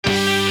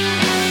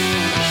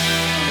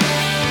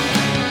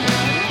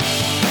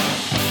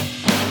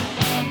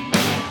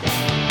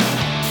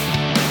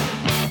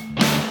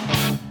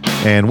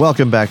And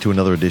welcome back to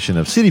another edition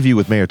of City View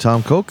with Mayor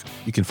Tom Koch.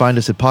 You can find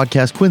us at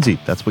Podcast Quincy.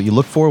 That's what you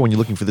look for when you're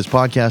looking for this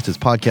podcast is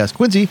Podcast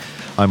Quincy.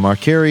 I'm Mark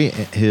Carey,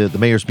 the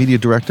mayor's media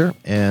director,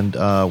 and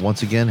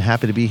once again,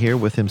 happy to be here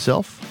with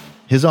himself,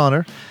 his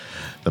honor,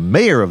 the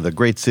mayor of the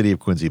great city of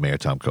Quincy, Mayor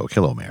Tom Koch.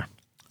 Hello, Mayor.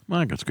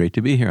 Mark, it's great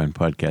to be here on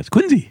Podcast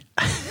Quincy.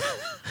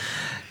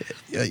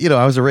 You know,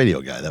 I was a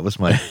radio guy. That was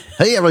my,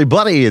 hey,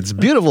 everybody, it's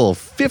beautiful.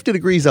 50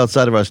 degrees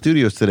outside of our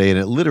studios today, and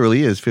it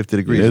literally is 50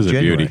 degrees in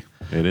January. Beauty.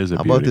 It is a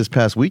How beauty. about this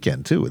past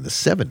weekend, too, in the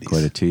 70s?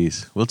 Quite a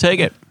tease. We'll take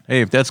it.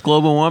 Hey, if that's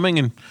global warming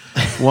and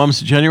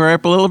warms January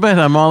up a little bit,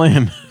 I'm all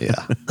in.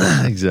 Yeah,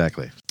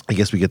 exactly. I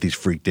guess we get these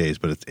freak days,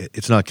 but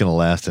it's not going to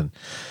last. And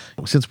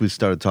since we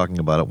started talking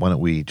about it, why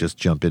don't we just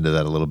jump into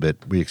that a little bit?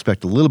 We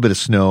expect a little bit of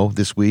snow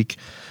this week.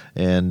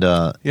 And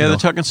they're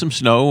talking some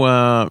snow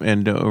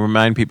and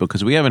remind people,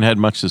 because we haven't had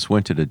much this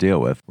winter to deal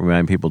with,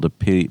 remind people to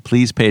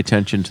please pay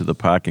attention to the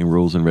parking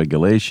rules and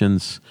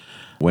regulations.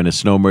 When a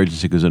snow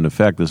emergency goes into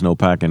effect, there's no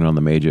parking on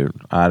the major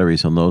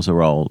arteries, and those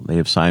are all, they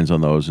have signs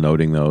on those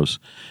noting those.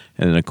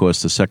 And then, of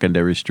course, the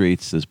secondary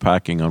streets, there's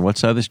parking on what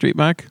side of the street,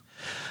 Mark?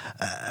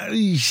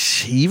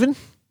 Even?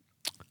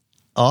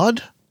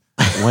 Odd?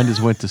 When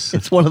does winter...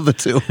 It's one of the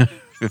two.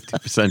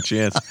 50%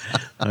 chance.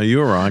 You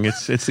were wrong.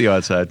 It's the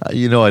odd side.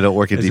 You know I don't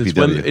work at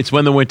DPW. It's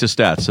when the winter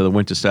starts. So the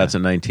winter starts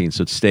at 19,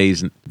 so it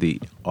stays the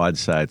odd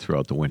side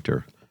throughout the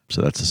winter.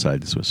 So that's the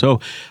side this way. So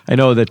I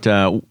know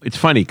that it's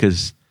funny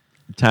because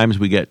times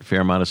we get a fair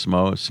amount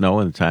of snow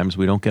and times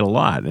we don't get a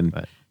lot.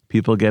 And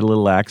people get a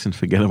little lax and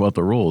forget about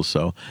the rules.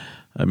 So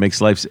it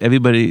makes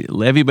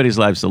everybody's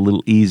lives a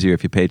little easier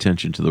if you pay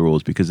attention to the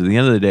rules, because at the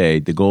end of the day,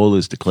 the goal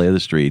is to clear the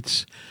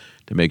streets,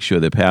 to make sure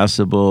they're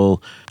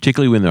passable,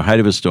 particularly when they're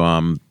height of a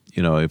storm.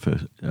 You know, if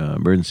an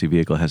emergency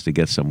vehicle has to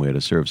get somewhere to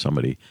serve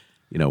somebody,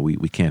 you know, we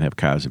can't have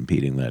cars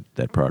impeding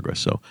that progress.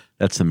 So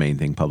that's the main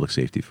thing, public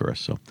safety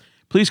first. So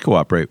please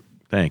cooperate.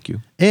 Thank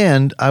you.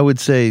 And I would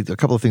say a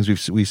couple of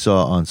things we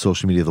saw on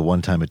social media the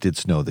one time it did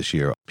snow this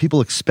year.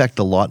 People expect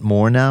a lot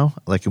more now.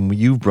 Like, and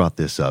you brought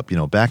this up, you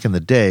know, back in the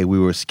day, we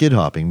were skid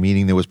hopping,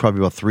 meaning there was probably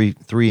about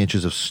three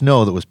inches of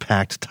snow that was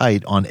packed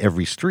tight on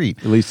every street.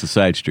 At least the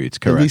side streets,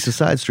 correct. At least the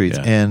side streets.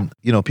 Yeah. And,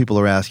 you know, people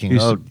are asking,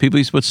 people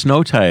used to put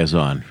snow tires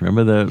on.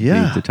 Remember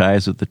the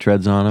tires with the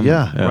treads on them?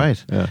 Yeah,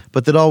 right. Yeah.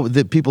 But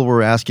that people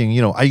were asking,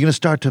 you know, are you going to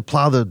start to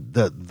plow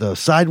the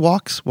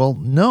sidewalks? Well,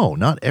 no,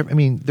 not every. I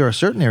mean, there are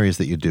certain areas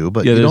that you do,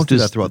 but you don't do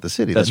that throughout the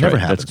city. That never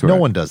happens. No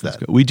one does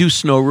that. We do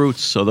snow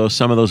routes, so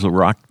some of those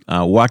are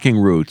walking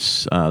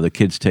routes the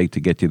kids take to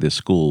get to their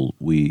school.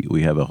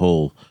 We have a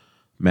whole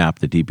map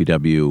that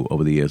DPW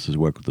over the years has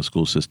worked with the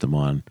school system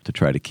on to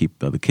try to keep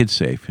the kids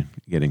safe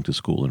getting to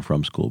school and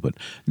from school. But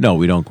no,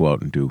 we don't go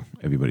out and do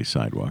everybody's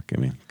sidewalk. I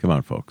mean, come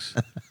on, folks.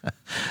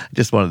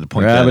 Just wanted to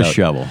point that out. Grab a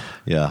shovel.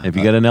 Yeah. If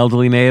you got an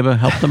elderly neighbor,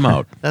 help them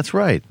out. That's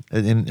right,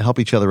 and help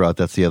each other out.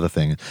 That's the other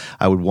thing.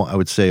 I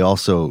would say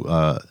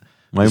also.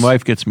 My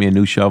wife gets me a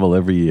new shovel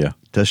every year.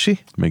 Does she?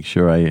 Make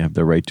sure I have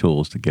the right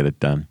tools to get it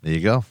done. There you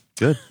go.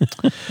 Good.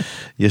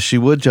 Yes, she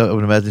would. I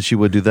would imagine she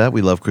would do that.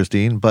 We love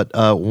Christine. But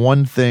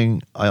one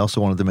thing I also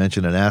wanted to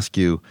mention and ask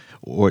you,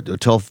 or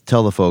tell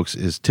the folks,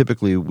 is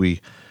typically we,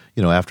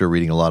 you know, after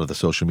reading a lot of the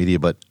social media,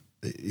 but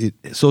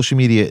social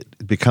media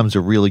becomes a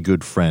really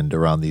good friend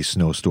around these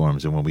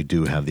snowstorms, and when we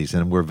do have these,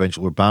 and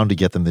we're bound to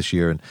get them this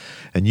year,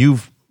 and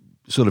you've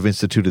sort of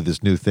instituted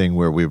this new thing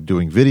where we're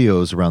doing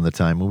videos around the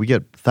time when we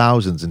get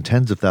thousands and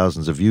tens of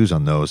thousands of views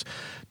on those,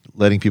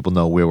 letting people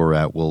know where we're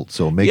at.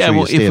 So make sure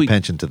you stay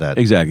attention to that.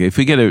 Exactly. If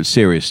we get a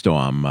serious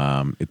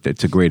storm,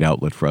 it's a great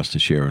outlet for us to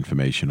share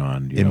information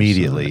on.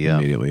 Immediately.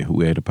 Immediately.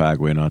 Where to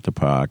park, where not to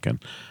park, and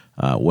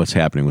what's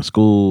happening with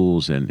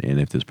schools, and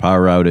if there's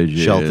power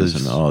outages, shelters,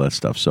 and all that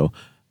stuff. So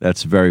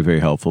that's very, very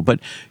helpful. But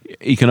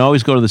you can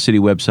always go to the city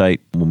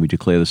website when we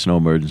declare the snow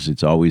emergency.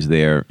 It's always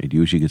there. It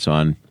usually gets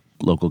on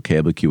local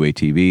cable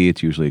QATV.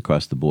 It's usually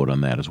across the board on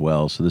that as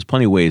well. So there's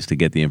plenty of ways to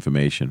get the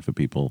information for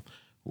people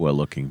who are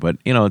looking. But,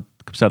 you know, it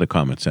comes out of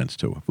common sense,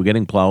 too. If we're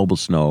getting plowable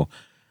snow,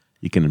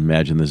 you can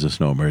imagine there's a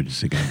snow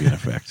emergency going to be in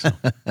effect. So.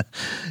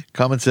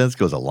 Common sense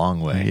goes a long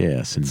way.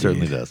 Yes, indeed. It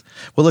certainly does.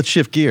 Well, let's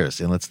shift gears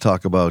and let's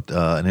talk about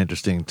an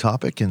interesting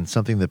topic and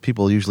something that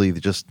people usually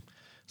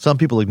some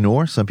people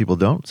ignore, some people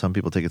don't, some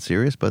people take it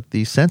serious, but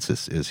the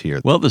census is here.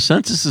 Well, the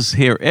census is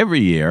here every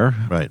year,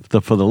 right?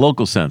 For the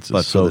local census.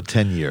 But so the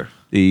 10-year.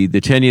 The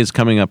 10 years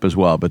coming up as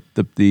well. But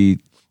the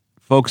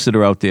folks that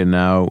are out there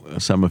now,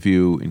 some of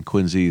you in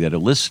Quincy that are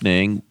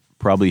listening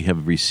probably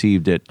have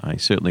received it. I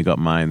certainly got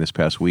mine this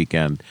past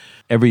weekend.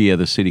 Every year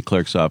the city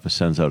clerk's office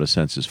sends out a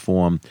census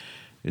form.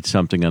 It's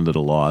something under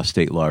the law.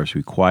 State law is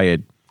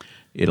required.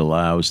 It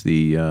allows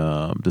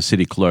the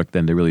city clerk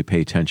then to really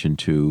pay attention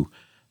to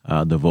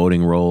the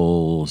voting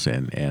rolls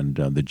and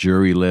the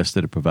jury list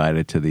that are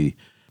provided to the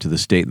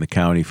state and the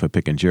county for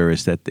picking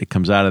jurors. That it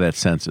comes out of that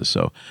census.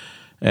 So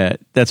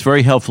that's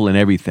very helpful in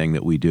everything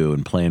that we do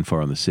and plan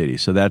for in the city.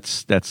 So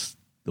that's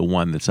the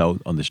one that's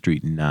out on the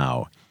street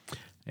now.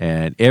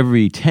 And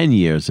every 10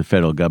 years, the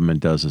federal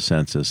government does a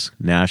census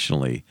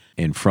nationally.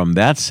 And from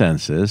that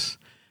census,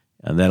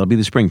 And that'll be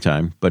the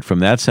springtime. But from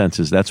that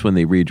census, that's when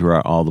they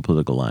redraw all the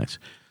political lines.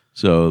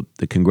 So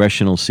the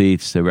congressional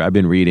seats, I've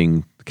been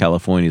reading,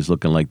 California's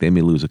looking like they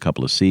may lose a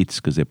couple of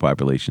seats because their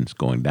population's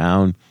going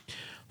down.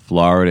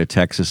 Florida,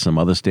 Texas, some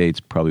other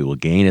states probably will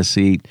gain a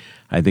seat.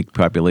 I think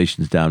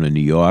population's down in New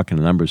York and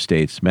a number of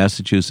states.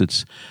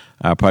 Massachusetts,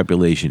 our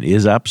population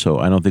is up, so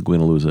I don't think we're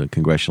going to lose a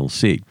congressional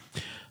seat.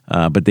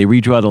 But they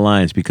redraw the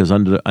lines because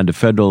under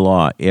federal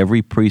law,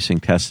 every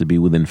precinct has to be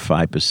within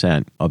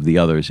 5% of the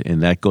others,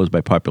 and that goes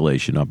by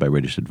population, not by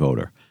registered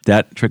voter.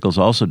 That trickles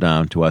also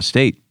down to our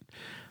state.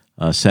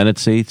 Senate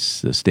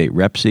seats, the state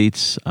rep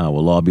seats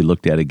will all be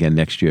looked at again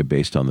next year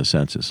based on the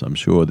census. I'm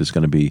sure there's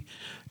going to be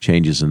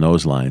changes in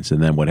those lines.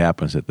 And then what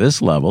happens at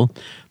this level,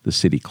 the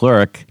city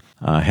clerk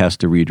has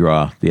to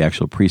redraw the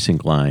actual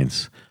precinct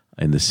lines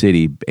in the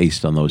city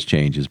based on those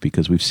changes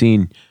because we've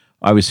seen,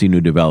 obviously,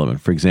 new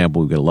development. For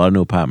example, we've got a lot of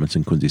new apartments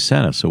in Quincy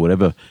Center. So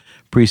whatever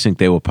precinct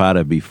they were part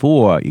of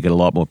before, you get a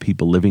lot more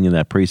people living in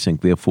that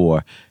precinct.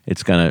 Therefore,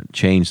 it's going to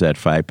change that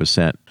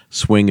 5%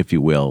 swing, if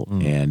you will,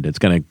 and it's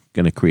going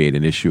to create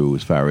an issue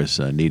as far as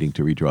needing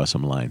to redraw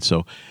some lines.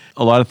 So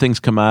a lot of things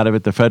come out of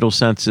it. The federal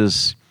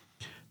census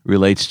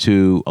relates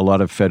to a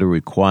lot of federal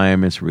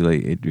requirements.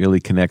 It really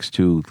connects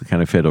to the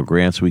kind of federal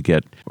grants we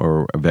get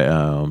or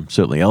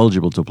certainly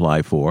eligible to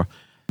apply for.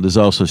 There's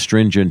also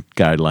stringent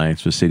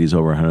guidelines for cities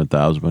over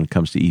 100,000 when it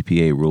comes to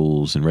EPA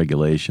rules and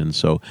regulations.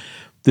 So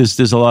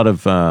there's a lot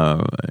of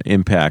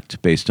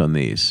impact based on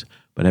these.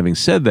 But having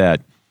said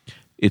that,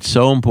 it's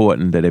so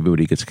important that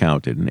everybody gets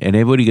counted. And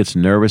everybody gets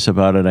nervous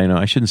about it. I know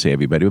I shouldn't say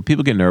everybody, but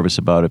people get nervous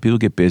about it. People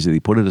get busy. They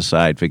put it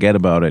aside, forget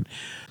about it.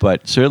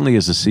 But certainly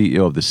as the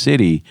CEO of the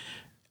city,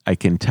 I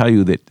can tell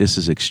you that this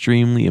is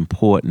extremely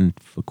important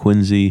for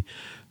Quincy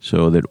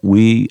so that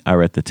we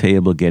are at the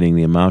table getting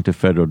the amount of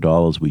federal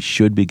dollars we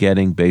should be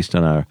getting based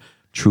on our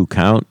true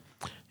count.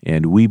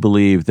 And we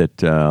believe that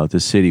the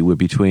city, we're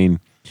between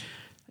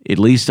at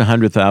least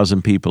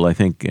 100,000 people. I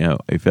think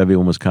if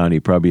everyone was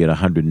counting, probably at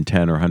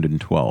 110 or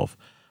 112.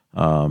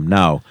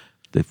 Now,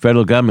 the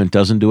federal government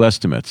doesn't do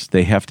estimates.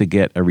 They have to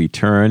get a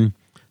return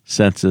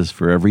census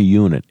for every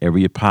unit,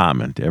 every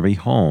apartment, every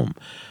home.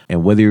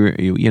 And whether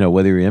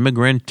you're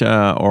immigrant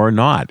or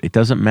not, it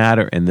doesn't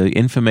matter. And the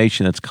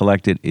information that's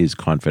collected is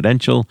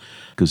confidential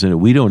because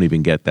we don't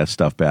even get that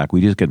stuff back.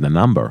 We just get the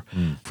number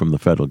from the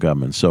federal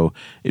government. So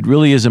it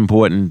really is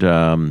important.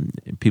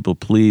 People,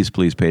 please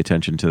pay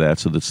attention to that.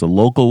 So that's the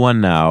local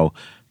one now,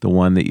 the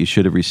one that you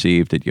should have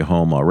received at your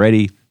home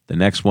already. The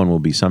next one will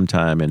be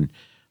sometime in,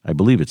 I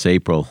believe it's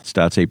April. It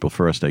starts April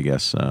 1st, I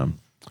guess.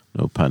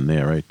 No pun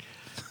there, right?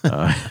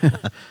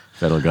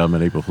 Federal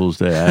government, April Fool's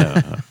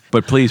Day.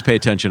 But please pay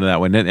attention to that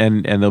one.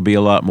 And there'll be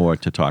a lot more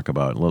to talk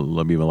about.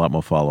 There'll be a lot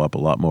more follow-up, a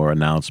lot more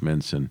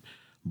announcements and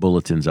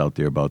bulletins out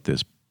there about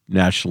this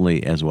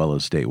nationally as well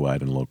as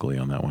statewide and locally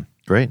on that one.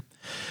 Great.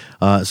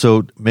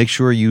 So make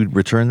sure you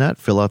return that,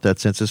 fill out that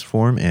census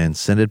form, and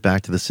send it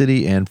back to the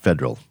city and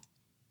federal.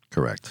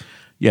 Correct.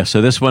 Yeah,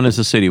 so this one is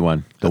the city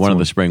one. The one in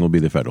the spring will be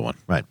the federal one.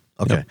 Right.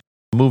 Okay. Yep.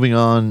 Moving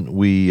on,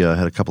 we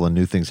had a couple of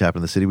new things happen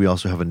in the city. We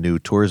also have a new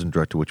tourism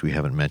director, which we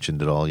haven't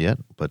mentioned at all yet,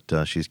 but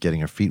she's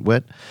getting her feet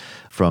wet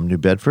from New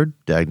Bedford.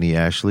 Dagny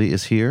Ashley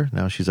is here.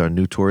 Now she's our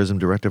new tourism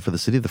director for the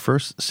city, the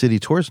first city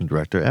tourism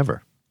director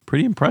ever.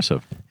 Pretty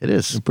impressive. It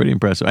is. Pretty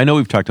impressive. I know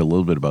we've talked a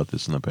little bit about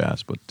this in the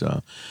past,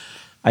 but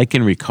I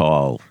can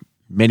recall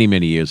many,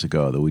 many years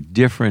ago there were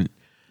different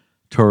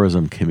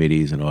tourism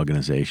committees and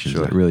organizations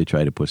that really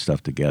tried to put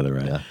stuff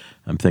together.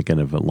 I'm thinking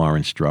of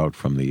Lawrence Strout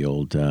from the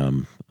old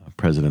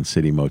President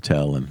City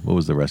Motel, and what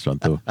was the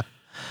restaurant though?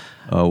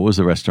 What was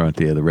the restaurant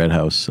there? The Red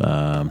House,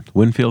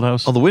 Winfield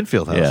House. Oh, the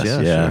Winfield House. Yes,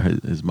 yeah. Sure.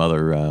 His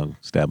mother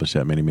established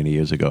that many, many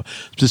years ago.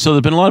 So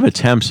there's been a lot of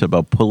attempts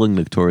about pulling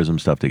the tourism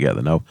stuff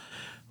together. Now,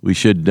 we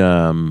should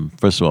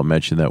first of all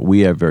mention that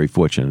we are very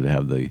fortunate to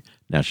have the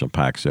National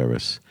Park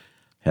Service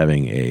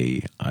having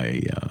a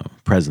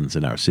presence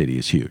in our city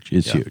is huge.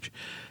 It's huge.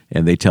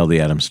 And they tell the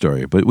Adams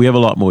story. But we have a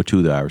lot more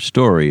to our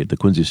story, the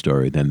Quincy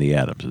story, than the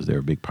Adams. They're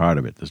a big part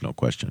of it. There's no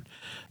question.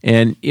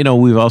 And,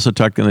 we've also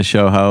talked on the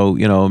show how,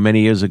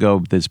 many years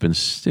ago, there's been,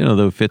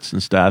 the fits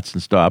and starts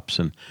and stops.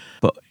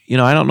 But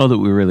I don't know that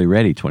we were really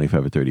ready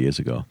 25 or 30 years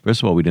ago.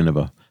 First of all, we didn't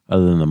have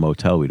other than the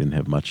motel, we didn't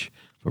have much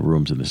for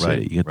rooms in the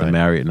city. You get the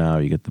Marriott now,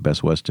 you get the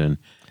Best Western.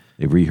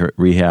 They've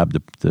rehabbed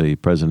the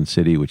President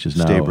City, which is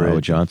now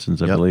Howard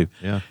Johnson's, I believe.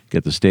 Yeah.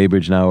 Get the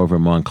Staybridge now over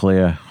in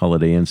Montclair,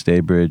 Holiday Inn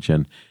Staybridge,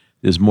 and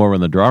there's more on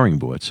the drawing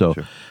board. So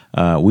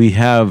we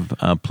have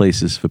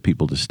places for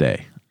people to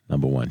stay,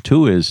 number one.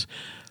 Two is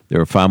there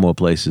are far more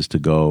places to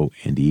go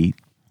and eat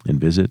and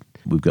visit.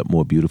 We've got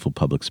more beautiful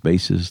public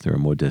spaces. There are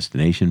more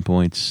destination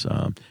points.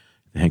 The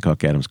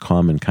Hancock Adams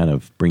Common kind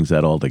of brings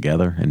that all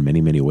together in many,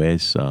 many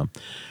ways.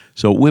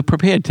 So we're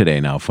prepared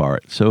today now for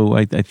it. So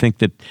I think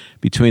that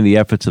between the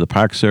efforts of the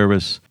Park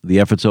Service, the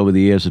efforts over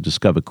the years of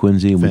Discover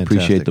Quincy, and we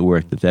appreciate the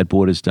work that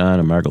board has done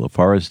and Margaret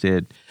LaForest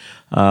did.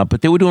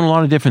 But they were doing a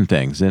lot of different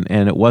things, and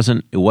it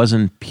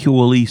wasn't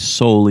purely,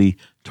 solely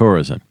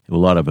tourism. There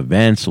were a lot of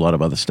events, a lot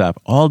of other stuff,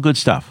 all good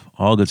stuff.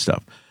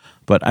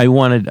 But I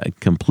wanted a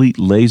complete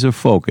laser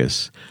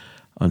focus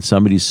on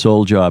somebody's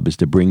sole job is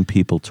to bring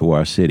people to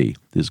our city.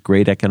 There's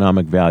great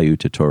economic value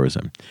to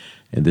tourism.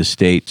 And this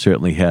state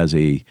certainly has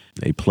a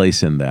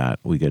place in that.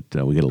 We get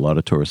a lot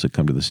of tourists that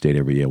come to the state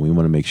every year. We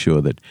want to make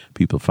sure that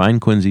people find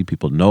Quincy,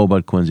 people know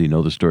about Quincy,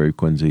 know the story of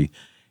Quincy,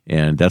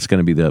 and that's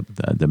going to be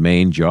the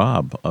main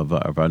job of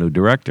our new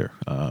director.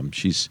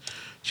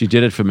 She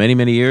did it for many,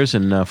 many years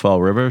in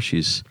Fall River.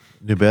 She's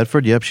New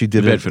Bedford, yep, she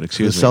did New Bedford,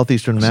 excuse the me.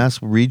 Southeastern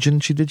Mass region.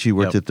 She did. She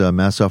worked Yep. at the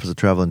Mass Office of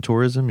Travel and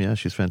Tourism. Yeah,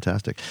 she's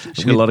fantastic.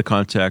 She's got a lot of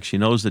contacts. She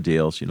knows the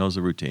deal. She knows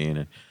the routine.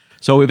 And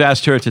so we've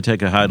asked her to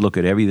take a hard look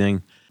at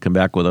everything, come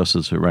back with us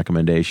as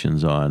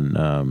recommendations on,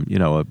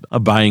 a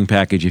buying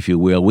package, if you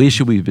will. Where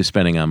should we be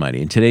spending our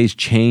money? In today's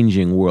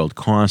changing world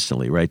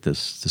constantly, right, the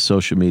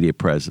social media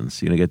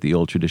presence, you get the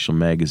old traditional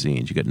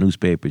magazines, you got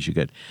newspapers, you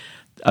got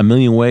a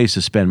million ways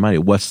to spend money.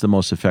 What's the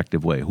most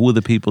effective way? Who are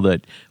the people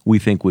that we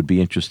think would be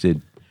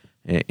interested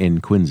in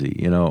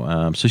Quincy?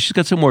 So she's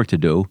got some work to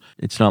do.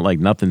 It's not like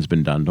nothing's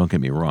been done. Don't get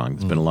me wrong.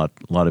 There's been a lot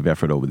of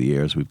effort over the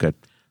years. We've got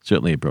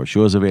certainly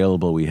brochures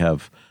available. We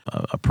have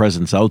a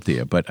presence out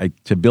there. But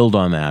to build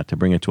on that, to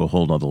bring it to a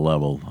whole other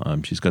level,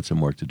 she's got some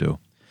work to do.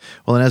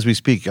 Well, and as we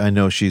speak, I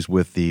know she's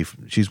with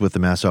the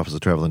Mass Office of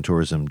Travel and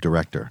Tourism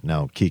director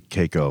now,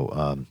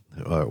 Keiko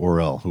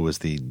Orell, who is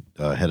the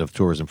head of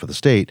tourism for the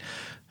state.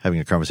 Having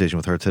a conversation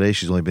with her today.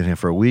 She's only been here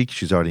for a week.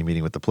 She's already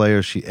meeting with the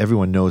players.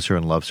 Everyone knows her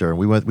and loves her. And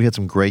we had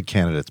some great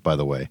candidates, by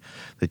the way,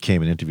 that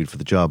came and interviewed for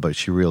the job. But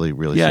she really,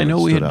 really I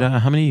know we had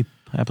out. how many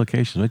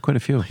applications? We had quite a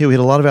few. Yeah, we had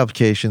a lot of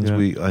applications.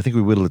 Yeah. I think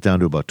we whittled it down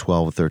to about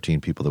 12 or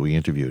 13 people that we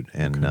interviewed,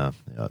 and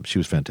she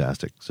was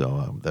fantastic. So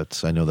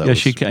I know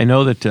that. Yeah, I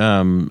know that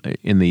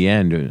in the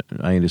end,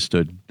 I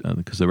understood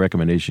because the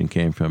recommendation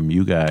came from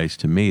you guys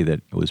to me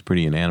that it was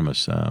pretty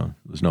unanimous.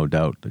 There's no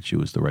doubt that she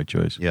was the right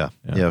choice. Yeah.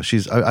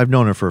 I've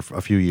known her for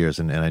a few years,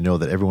 and I know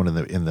that everyone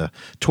in the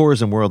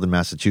tourism world in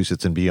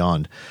Massachusetts and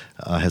beyond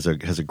has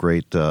a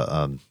great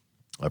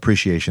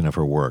appreciation of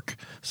her work.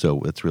 So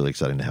it's really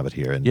exciting to have it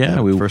here. And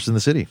first in the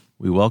city.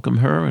 We welcome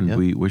her, and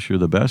we wish her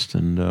the best.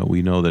 And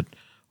we know that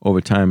over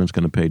time it's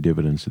going to pay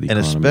dividends to the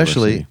economy.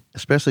 And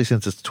especially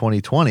since it's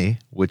 2020,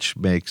 which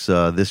makes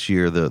this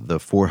year the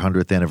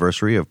 400th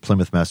anniversary of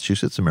Plymouth,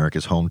 Massachusetts,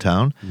 America's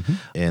hometown. Mm-hmm.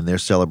 And they're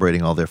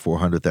celebrating all their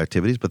 400th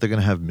activities, but they're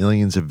going to have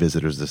millions of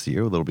visitors this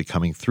year that'll be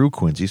coming through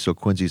Quincy. So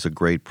Quincy's a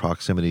great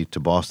proximity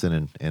to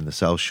Boston and the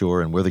South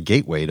Shore, and we're the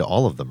gateway to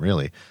all of them,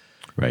 really.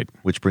 Right.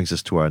 Which brings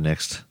us to our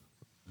next,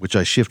 which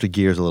I shifted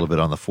gears a little bit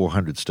on the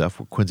 400 stuff.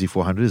 Quincy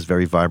 400 is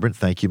very vibrant.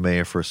 Thank you,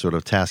 Mayor, for sort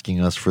of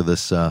tasking us for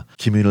this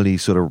community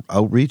sort of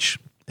outreach.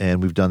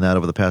 And we've done that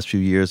over the past few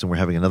years, and we're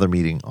having another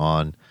meeting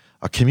on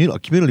a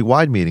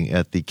community-wide meeting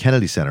at the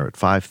Kennedy Center at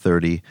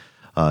 5:30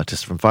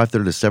 from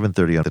 5:30 to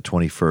 7:30 on the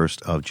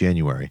 21st of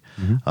January,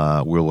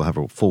 where we'll have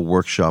a full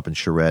workshop in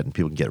charrette, and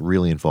people can get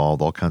really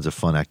involved, all kinds of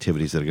fun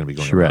activities that are going to be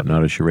going on. Charrette,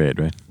 not a charade,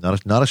 right?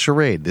 Not a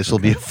charade. This will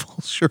be a full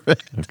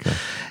charrette. Okay.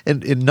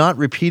 And not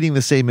repeating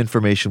the same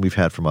information we've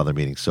had from other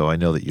meetings. So I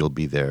know that you'll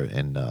be there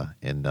and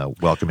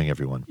welcoming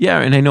everyone. Yeah,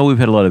 and I know we've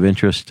had a lot of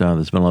interest.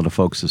 There's been a lot of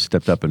folks who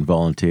stepped up and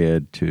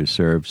volunteered to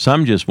serve.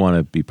 Some just want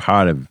to be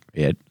part of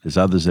it. There's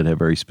others that have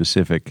very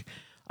specific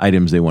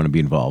items they want to be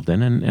involved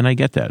in, and I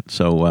get that.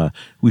 So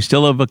we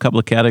still have a couple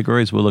of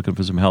categories we're looking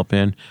for some help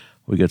in.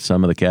 We got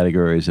some of the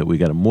categories that we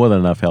got more than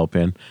enough help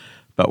in,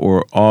 but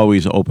we're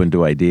always open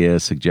to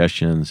ideas,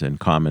 suggestions, and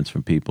comments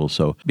from people.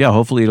 So, yeah,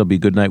 hopefully it'll be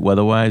good night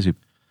weather-wise. We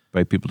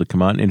invite people to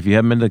come out. And if you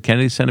haven't been to the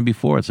Kennedy Center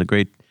before, it's a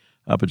great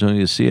opportunity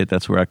to see it.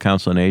 That's where our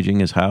Council on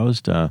Aging is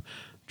housed.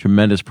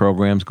 Tremendous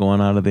programs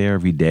going out of there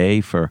every day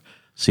for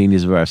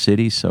seniors of our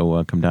city,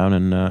 so come down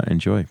and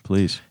enjoy,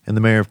 please. And the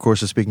mayor, of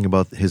course, is speaking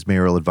about his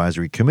mayoral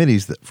advisory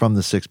committees from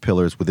the 6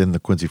 pillars within the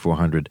Quincy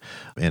 400,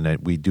 and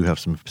we do have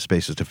some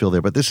spaces to fill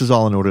there. But this is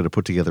all in order to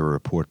put together a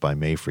report by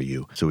May for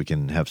you, so we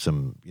can have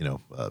some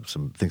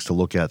things to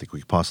look at that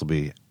we could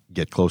possibly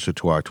get closer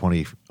to our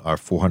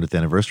 400th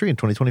anniversary in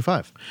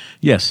 2025.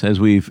 Yes, as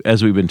we've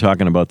been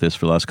talking about this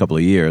for the last couple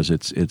of years,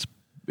 it's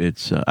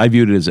I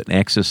viewed it as an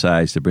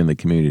exercise to bring the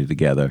community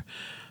together.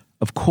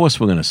 Of course,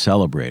 we're going to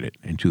celebrate it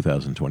in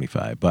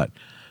 2025, but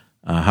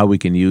how we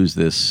can use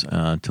this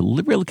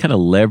to really kind of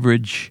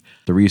leverage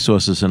the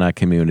resources in our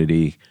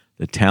community,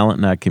 the talent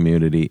in our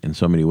community in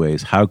so many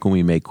ways. How can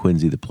we make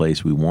Quincy the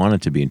place we want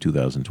it to be in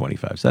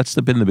 2025? So that's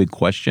been the big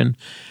question.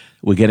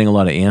 We're getting a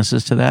lot of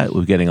answers to that.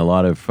 We're getting a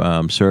lot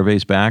of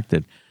surveys back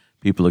that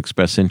people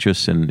express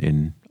interest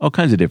in all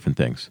kinds of different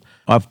things.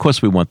 Of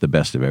course, we want the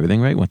best of everything,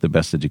 right? We want the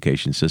best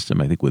education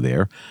system. I think we're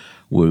there.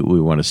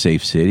 We want a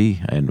safe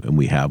city, and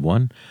we have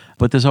one.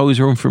 But there's always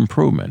room for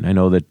improvement. I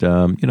know that,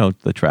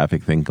 the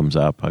traffic thing comes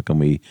up. How can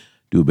we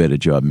do a better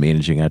job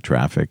managing our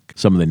traffic?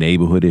 Some of the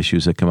neighborhood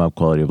issues that come up,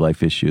 quality of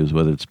life issues,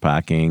 whether it's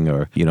parking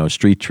or,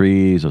 street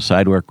trees or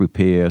sidewalk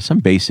repair, some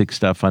basic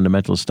stuff,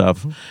 fundamental stuff.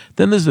 Mm-hmm.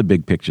 Then there's the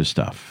big picture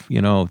stuff,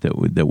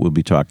 that we'll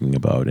be talking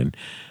about.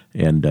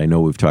 And I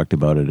know we've talked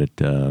about it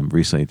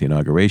recently at the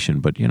inauguration,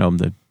 but,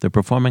 the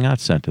Performing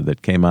Arts Center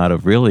that came out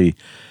of really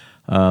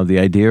the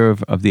idea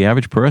of the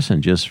average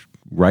person just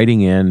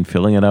writing in,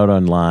 filling it out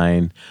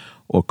online,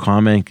 or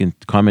commenting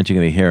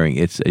in a hearing.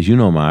 It's, as you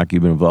know, Mark,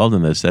 you've been involved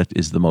in this, that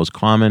is the most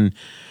common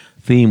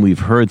theme we've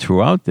heard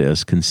throughout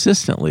this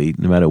consistently,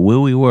 no matter where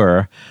we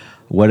were,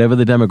 whatever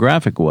the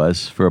demographic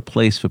was, for a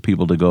place for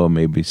people to go,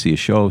 maybe see a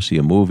show, see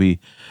a movie.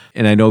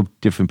 And I know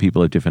different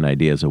people have different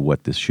ideas of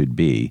what this should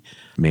be.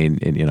 I mean,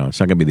 and, it's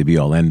not going to be the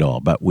be-all,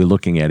 end-all, but we're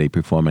looking at a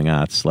performing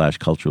arts /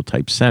 cultural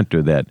type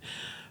center that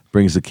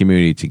brings the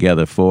community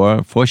together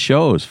for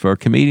shows, for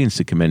comedians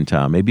to come in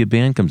town. Maybe a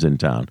band comes in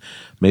town.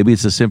 Maybe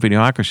it's a symphony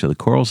orchestra, the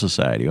choral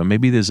society, or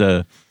maybe there's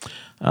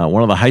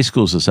one of the high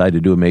schools decide to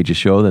do a major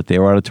show that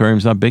their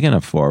auditorium's not big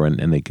enough for,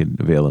 and they can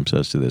avail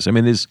themselves to this. I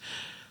mean, there's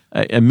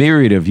a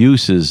myriad of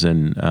uses,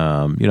 and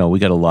we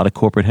got a lot of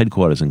corporate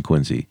headquarters in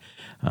Quincy.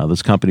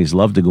 Those companies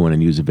love to go in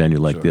and use a venue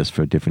like this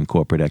for different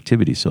corporate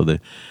activities. So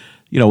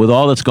with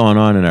all that's going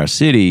on in our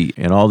city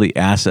and all the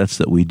assets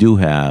that we do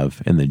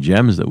have and the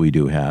gems that we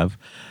do have,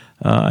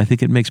 I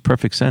think it makes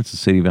perfect sense. A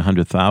city of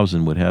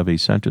 100,000 would have a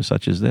center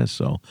such as this.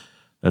 So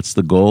that's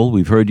the goal.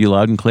 We've heard you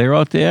loud and clear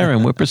out there,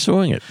 and we're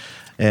pursuing it.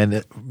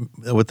 And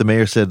what the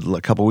mayor said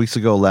a couple of weeks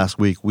ago, last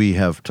week, we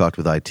have talked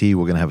with IT.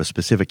 We're going to have a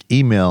specific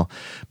email.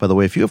 By the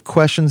way, if you have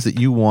questions that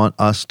you want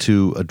us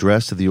to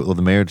address, or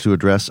the mayor to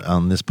address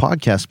on this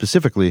podcast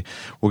specifically,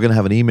 we're going to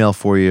have an email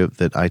for you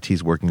that IT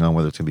is working on,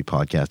 whether it's going to be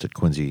podcast at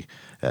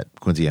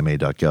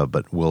quincyma.gov,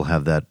 but we'll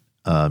have that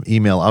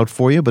email out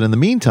for you. But in the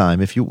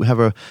meantime, if you have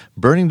a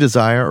burning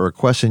desire or a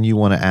question you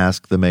want to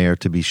ask the mayor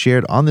to be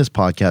shared on this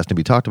podcast and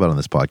be talked about on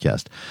this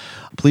podcast,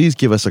 please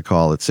give us a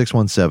call at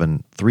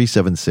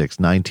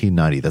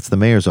 617-376-1990. That's the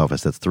mayor's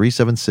office. That's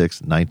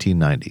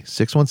 376-1990.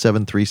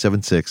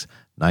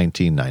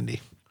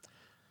 617-376-1990.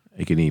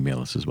 You can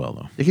email us as well,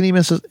 though. You can email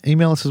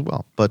us as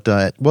well. But,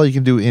 you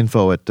can do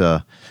info at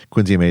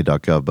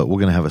quincyma.gov, but we're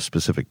going to have a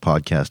specific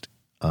podcast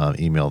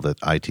email that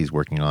IT is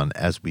working on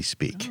as we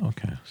speak. Oh,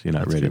 okay. So you're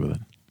not ready with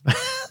it.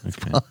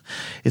 Okay. Well,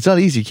 it's not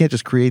easy. You can't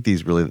just create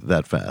these really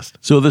that fast.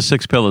 So the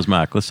 6 pillars,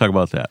 Mark, let's talk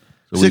about that.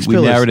 So we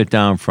pillars. Narrowed it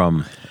down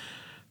from,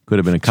 could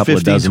have been a couple 15,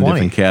 of dozen 20.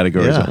 different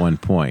categories Yeah. at one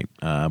point,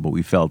 but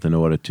we felt in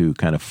order to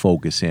kind of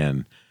focus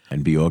in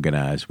and be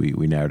organized,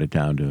 we narrowed it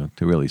down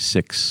to really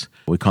 6.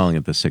 We're calling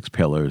it the 6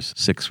 pillars,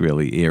 6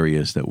 really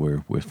areas that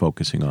we're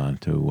focusing on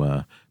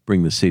to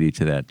bring the city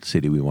to that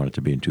city we want it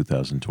to be in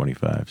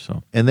 2025.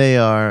 So, and they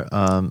are.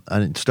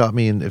 And stop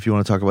me if you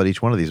want to talk about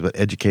each one of these. But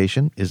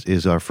education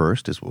is our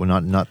first. We're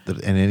not in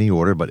any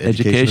order, but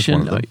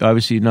education is one of them.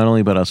 Obviously, not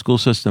only about our school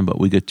system, but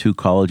we got 2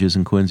 colleges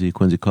in Quincy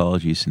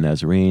College, Eastern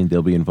Nazarene.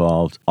 They'll be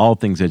involved. All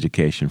things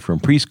education, from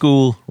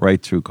preschool right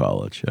through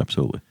college.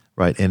 Absolutely.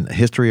 Right, and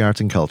history,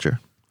 arts, and culture.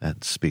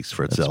 That speaks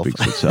for itself. That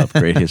speaks for itself.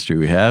 Great history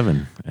we have,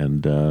 and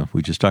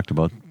we just talked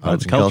about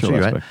arts the and cultural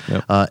culture, aspect.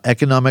 right? Yep.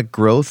 Economic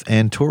growth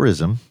and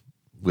tourism,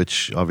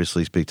 which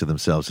obviously speak to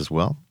themselves as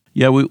well.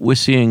 Yeah, we're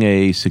seeing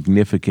a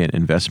significant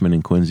investment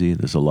in Quincy.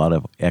 There's a lot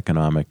of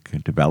economic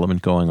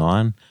development going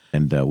on,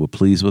 and we're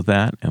pleased with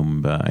that.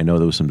 And I know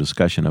there was some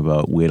discussion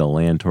about where to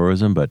land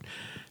tourism, but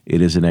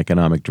it is an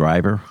economic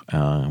driver.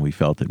 We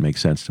felt it makes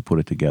sense to put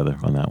it together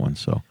on that one.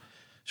 So,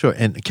 sure.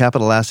 And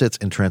capital assets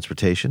and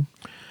transportation.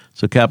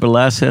 So capital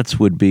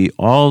assets would be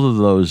all of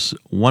those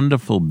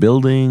wonderful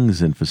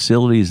buildings and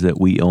facilities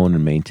that we own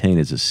and maintain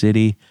as a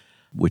city,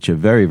 which are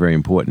very, very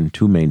important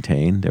to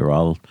maintain. They're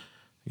all,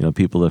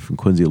 people that are from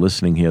Quincy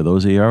listening here,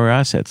 those are our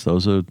assets.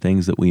 Those are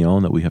things that we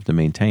own that we have to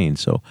maintain.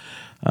 So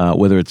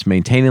whether it's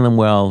maintaining them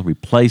well,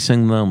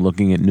 replacing them,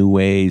 looking at new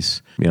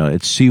ways,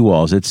 it's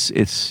seawalls,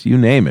 it's you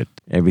name it.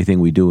 Everything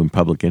we do in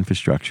public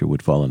infrastructure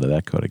would fall into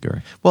that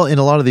category. Well, in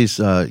a lot of these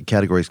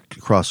categories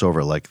cross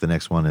over, like the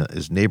next one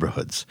is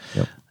neighborhoods.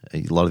 Yep.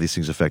 A lot of these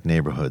things affect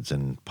neighborhoods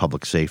and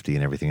public safety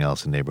and everything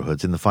else in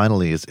neighborhoods. And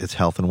finally, it's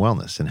health and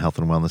wellness. And health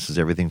and wellness is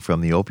everything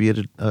from the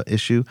opiate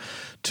issue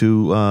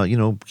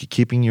to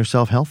keeping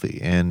yourself healthy,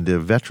 and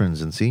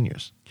veterans and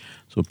seniors.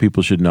 So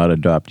people should not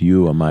adopt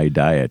you or my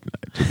diet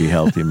to be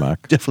healthy,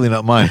 Mark. Definitely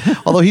not mine.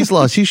 Although he's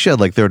shed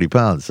like 30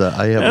 pounds.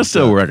 I haven't. That's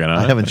still working on it.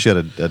 I haven't shed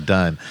a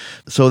dime.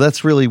 So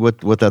that's really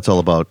what that's all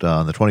about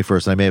on the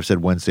 21st. And I may have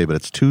said Wednesday, but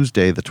it's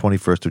Tuesday, the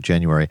 21st of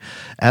January,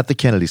 at the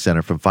Kennedy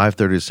Center from 5:30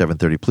 to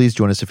 7:30. Please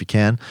join us if you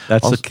can.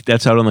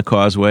 That's out on the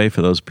Causeway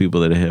for those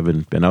people that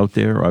haven't been out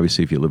there.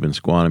 Obviously, if you live in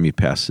Squantum, you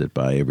pass it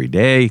by every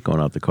day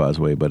going out the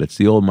Causeway. But it's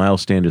the old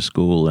Miles Standish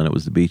School, and it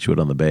was the Beechwood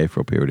on the Bay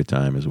for a period of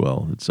time as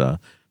well. It's a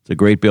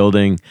great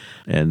building,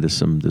 and there's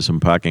some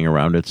parking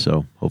around it,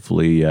 so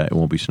hopefully it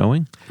won't be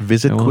snowing.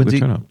 Visit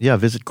Quincy. Yeah,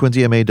 visit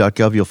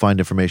quincyma.gov. You'll find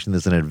information.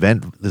 There's an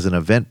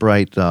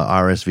Eventbrite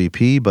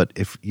RSVP, but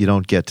if you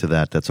don't get to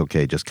that, that's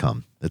okay. Just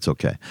come. It's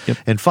okay. Yep.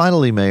 And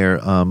finally,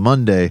 Mayor,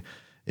 Monday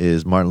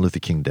is Martin Luther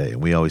King Day,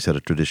 and we always had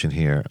a tradition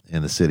here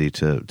in the city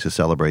to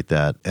celebrate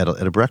that at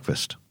a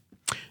breakfast.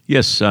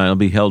 Yes, it'll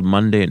be held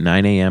Monday at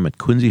 9 a.m. at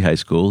Quincy High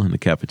School in the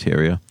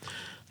cafeteria.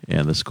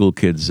 And the school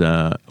kids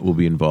will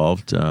be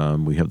involved.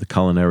 We have the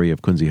culinary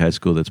of Quincy High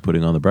School that's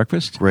putting on the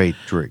breakfast. Great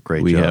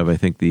We job. have, I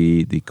think,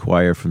 the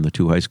choir from the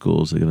 2 high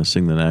schools. They're going to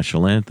sing the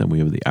national anthem. We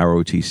have the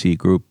ROTC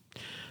group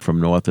from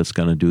North that's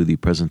going to do the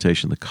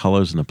presentation of the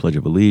colors and the Pledge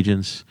of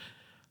Allegiance.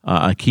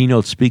 A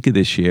keynote speaker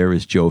this year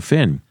is Joe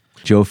Finn.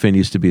 Joe Finn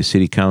used to be a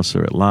city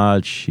councilor at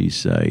large.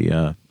 He's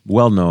a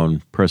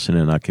well-known person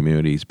in our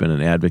community. He's been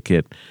an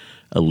advocate,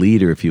 a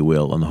leader, if you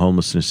will, on the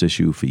homelessness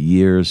issue for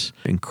years.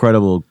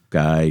 Incredible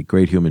guy,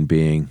 great human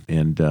being,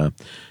 and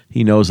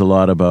he knows a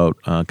lot about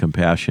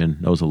compassion,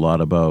 knows a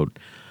lot about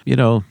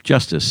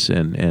justice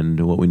and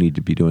what we need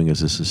to be doing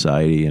as a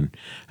society. And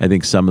I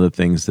think some of the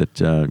things that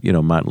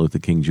Martin Luther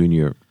King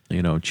Jr.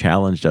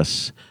 Challenged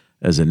us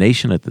as a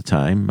nation at the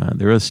time,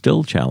 there are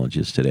still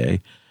challenges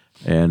today.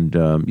 And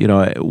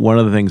one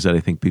of the things that I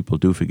think people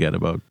do forget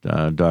about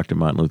Dr.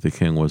 Martin Luther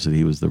King was that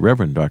he was the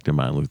Reverend Dr.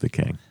 Martin Luther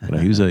King.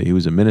 He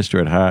was a minister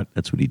at heart.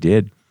 That's what he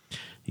did.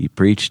 He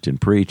preached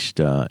and preached,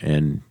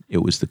 and it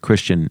was the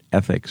Christian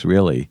ethics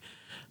really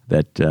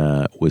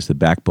that was the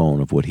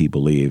backbone of what he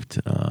believed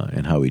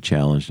and how he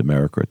challenged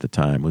America at the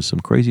time. It was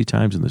some crazy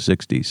times in the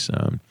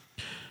 60s.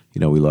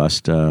 We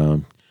lost,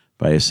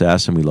 by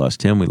assassin, we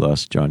lost him. We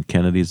lost John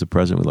Kennedy as the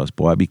president. We lost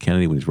Bobby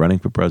Kennedy when he was running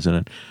for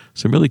president.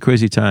 Some really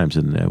crazy times.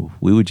 And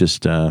we were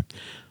just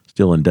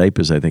still in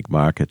diapers, I think,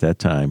 Mark, at that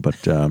time.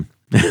 But I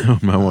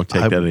won't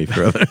take that any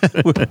further.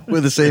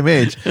 We're the same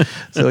age.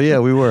 So, yeah,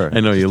 we were.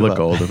 I know you look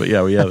older, but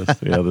yeah, we are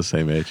the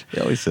same age.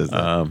 He always says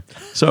that.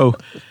 So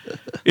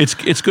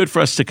it's good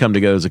for us to come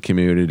together as a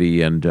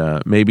community, and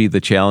maybe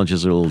the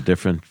challenges are a little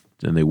different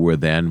than they were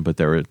then, but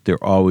there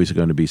are always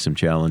going to be some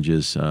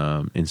challenges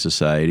in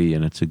society,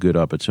 and it's a good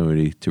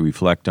opportunity to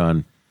reflect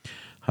on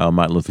how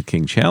Martin Luther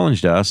King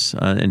challenged us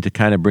and to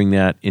kind of bring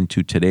that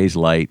into today's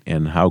light,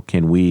 and how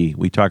can we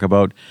talk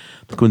about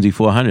the Quincy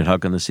 400, how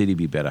can the city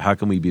be better? How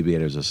can we be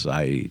better as a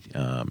society?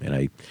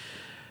 And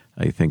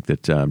I think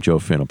that Joe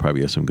Finn will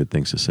probably have some good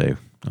things to say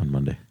on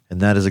Monday. And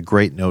that is a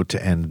great note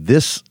to end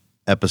this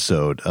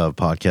episode of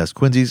Podcast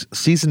Quincy's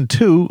Season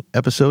 2,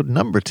 episode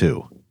number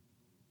 2.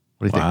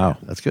 What do you think? Wow.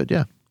 That's good,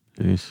 yeah.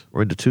 Jeez.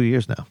 We're into 2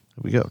 years now.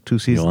 Here we go, 2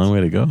 seasons. A long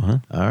way to go, huh?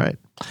 All right.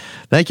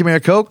 Thank you, Mayor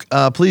Koch.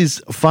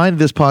 Please find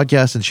this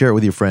podcast and share it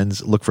with your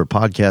friends. Look for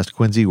Podcast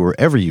Quincy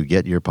wherever you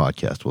get your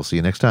podcast. We'll see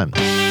you next time.